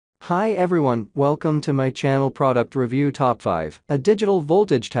Hi everyone, welcome to my channel Product Review Top 5. A digital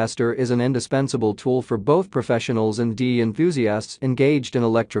voltage tester is an indispensable tool for both professionals and enthusiasts engaged in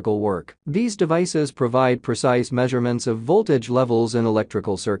electrical work. These devices provide precise measurements of voltage levels in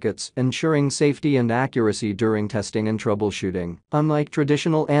electrical circuits, ensuring safety and accuracy during testing and troubleshooting. Unlike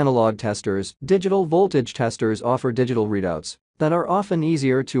traditional analog testers, digital voltage testers offer digital readouts that are often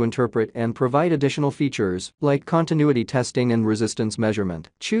easier to interpret and provide additional features like continuity testing and resistance measurement.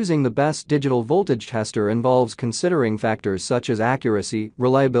 Choosing the best digital voltage tester involves considering factors such as accuracy,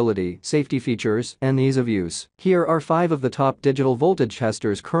 reliability, safety features, and ease of use. Here are 5 of the top digital voltage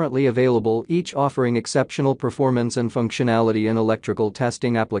testers currently available, each offering exceptional performance and functionality in electrical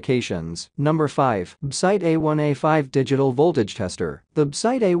testing applications. Number 5. Bside A1A5 Digital Voltage Tester. The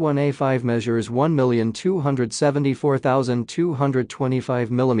Bside A1A5 measures 1,274,225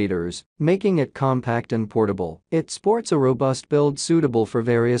 mm, making it compact and portable. It sports a robust build suitable for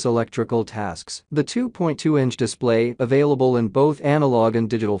various electrical tasks. The 2.2-inch display, available in both analog and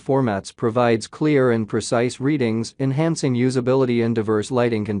digital formats, provides clear and precise readings, enhancing usability in diverse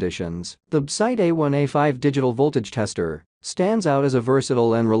lighting conditions. The Bside A1A5 digital voltage tester stands out as a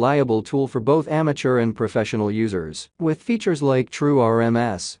versatile and reliable tool for both amateur and professional users. With features like true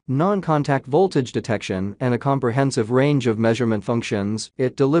RMS, non-contact voltage detection, and a comprehensive range of measurement functions,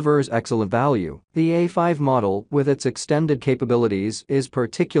 it delivers excellent value. The A5 model, with its extended capabilities, is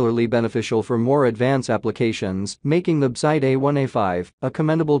particularly beneficial for more advanced applications, making the Bside A1A5 a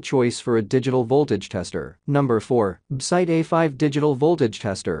commendable choice for a digital voltage tester. Number 4. Bside A5 Digital Voltage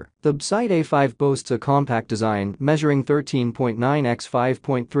Tester. The Bside A5 boasts a compact design, measuring 13.9 x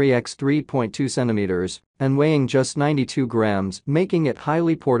 5.3 x 3.2 cm and weighing just 92 grams, making it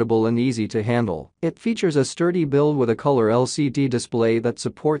highly portable and easy to handle. It features a sturdy build with a color LCD display that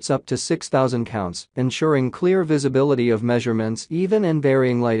supports up to 6,000 counts, ensuring clear visibility of measurements even in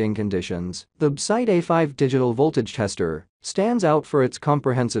varying lighting conditions. The Bside A5 digital voltage tester stands out for its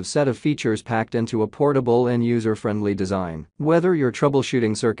comprehensive set of features packed into a portable and user-friendly design. Whether you're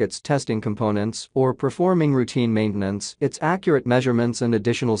troubleshooting circuits, testing components, or performing routine maintenance, its accurate measurements and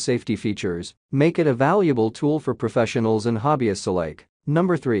additional safety features make it a valuable tool for professionals and hobbyists alike.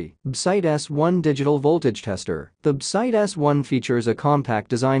 Number 3. Bside S1 Digital Voltage Tester. The Bside S1 features a compact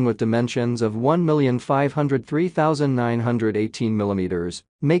design with dimensions of 1,503,918 mm,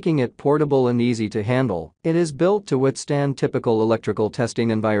 making it portable and easy to handle. It is built to withstand typical electrical testing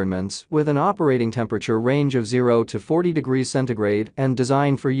environments with an operating temperature range of 0 to 40 degrees centigrade and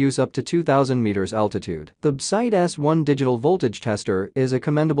designed for use up to 2,000 meters altitude. The Bside S1 Digital Voltage Tester is a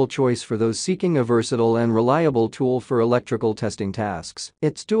commendable choice for those seeking a versatile and reliable tool for electrical testing tasks.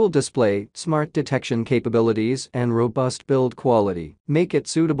 Its dual display, smart detection capabilities, and robust build quality make it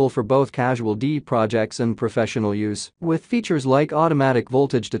suitable for both casual projects and professional use. With features like automatic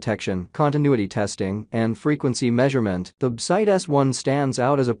voltage detection, continuity testing, and frequency measurement, the Bside S1 stands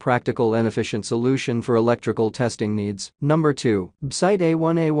out as a practical and efficient solution for electrical testing needs. Number 2. Bside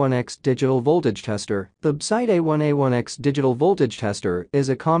A1A1X Digital Voltage Tester. The Bside A1A1X Digital Voltage Tester is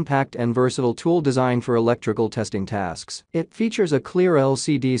a compact and versatile tool designed for electrical testing tasks. It features a clear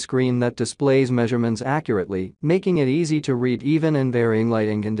LCD screen that displays measurements accurately, making it easy to read even in varying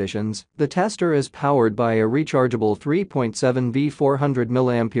lighting conditions. The tester is powered by a rechargeable 3.7V 400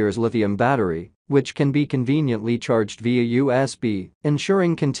 mAh lithium battery, which can be conveniently charged via USB,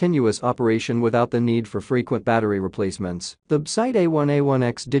 ensuring continuous operation without the need for frequent battery replacements. The Bside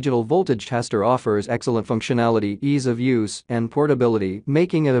A1A1X digital voltage tester offers excellent functionality, ease of use, and portability,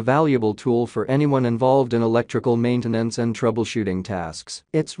 making it a valuable tool for anyone involved in electrical maintenance and troubleshooting tasks.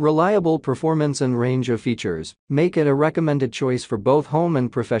 Its reliable performance and range of features make it a recommended choice for both home and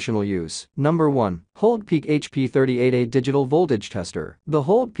professional use. Number 1. HoldPeak HP38A Digital Voltage Tester. The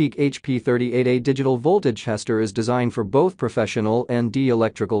HoldPeak HP38A digital voltage tester is designed for both professional and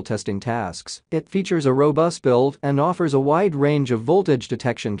electrical testing tasks. It features a robust build and offers a wide range of voltage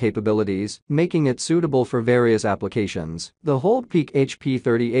detection capabilities, making it suitable for various applications. The HoldPeak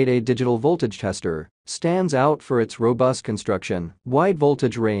HP38A digital voltage tester stands out for its robust construction, wide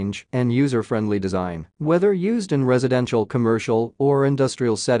voltage range, and user-friendly design. Whether used in residential, commercial, or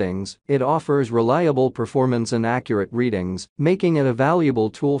industrial settings, it offers reliable performance and accurate readings, making it a valuable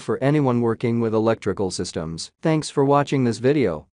tool for anyone working with electrical systems. Thanks for watching this video.